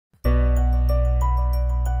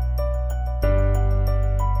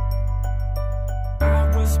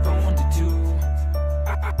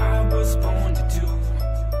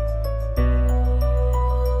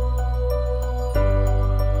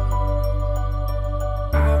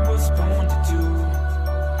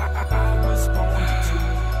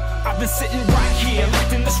been sitting right here,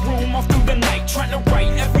 locked in this room all through the night, trying to write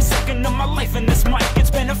every second of my life in this mic. It's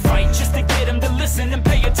been a fight just to get them to listen and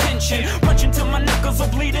pay attention. Punching till my knuckles are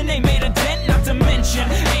bleeding, ain't made a dent, not to mention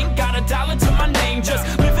ain't got a dollar to my name. Just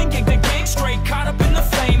living gig to gig, straight caught up in the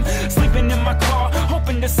flame. Sleeping in my car,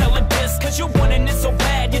 hoping to sell a disc, cause you're wanting it so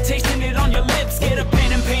bad, you're tasting it on your lips. Get a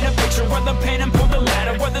pen and paint a picture of the pen and pull the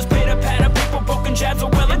ladder. Whether it's pitter patter, people poking jabs, or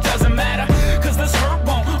well, it doesn't matter, cause this hurt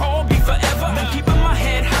won't all be forever. I'm keeping my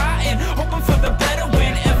head high and hoping for the better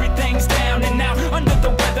when everything's down and out, under the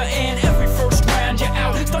weather. And every first round you're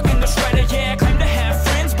out, stuck in the shredder. Yeah, I claim to have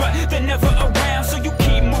friends, but they're never around, so you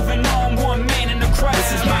keep moving on, one man in the crowd.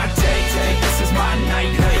 This is my day, this is my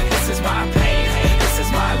night, this is my pain, this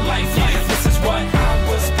is my life. This is what I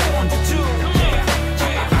was born to do.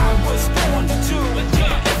 I was born to do.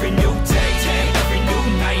 Every new day, every new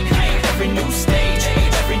night, every new stage,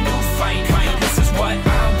 every new fight. This is what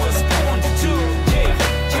I was born to do.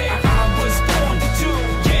 I was born to do.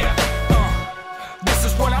 This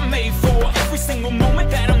is what I'm made for. Every single moment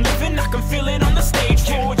that I'm living, I can feel it on the stage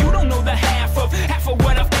floor. You don't know the half of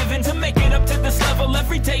what I've given to make it up to this level.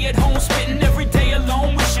 Every day at home, spitting, every day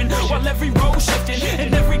alone, wishing, while every road shifting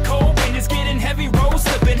and every cold wind is getting heavy, road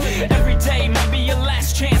slipping. Every day might be your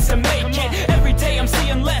last chance to make it. Every day I'm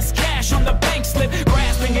seeing less cash on the bank slip,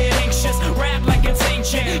 grasping it anxious, rap like it's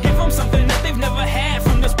ancient. Give them something that they've never had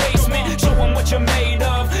from this basement. Show them what you're made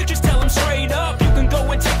of, just tell them straight up. You can go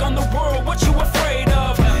and take on the world, what you afraid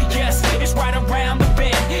of? Yes, it's right around the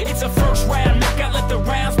bend. It's a first round knockout, let the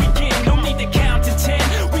rounds begin. No need to count to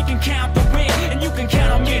 10, we can count the win, and you can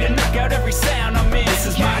count on me to knock out every sound I'm in. This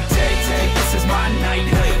is my day, this is my night,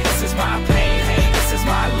 this is my pain, this is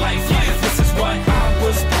my life. This is what I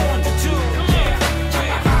was born to do.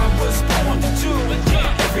 I was born to do.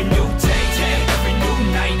 Every new day, every new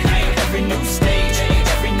night, every new stage,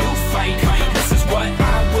 every new fight. This is what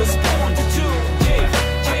I was born to do.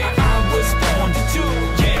 I was born to do.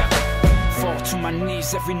 Fall to my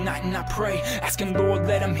knees every night and I pray, asking Lord,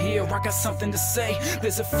 let him hear I got something to say.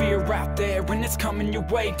 There's a fear out there and it's coming your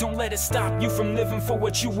way. Don't let it stop you from living for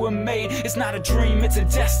what you were made. It's not a dream, it's a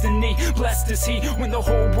destiny. Blessed is he when the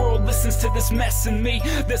whole world listens to this mess in me.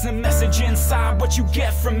 There's a message inside what you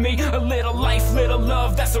get from me. A little life, little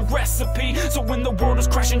love, that's a recipe. So when the world is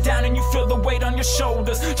crashing down and you feel the weight on your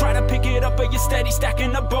shoulders, try to pick it up but you're steady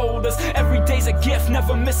stacking the boulders. Every day's a gift,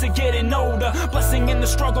 never miss it getting older. Blessing in the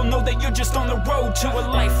struggle, know that you're just on the road to a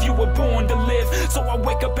life you were born to live. So I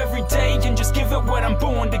wake up every day and just give it what I'm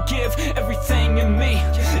born to give. Everything in me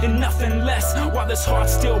and nothing less, while this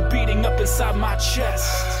heart's still beating up inside my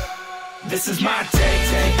chest. This is my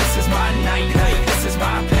day, this is my night,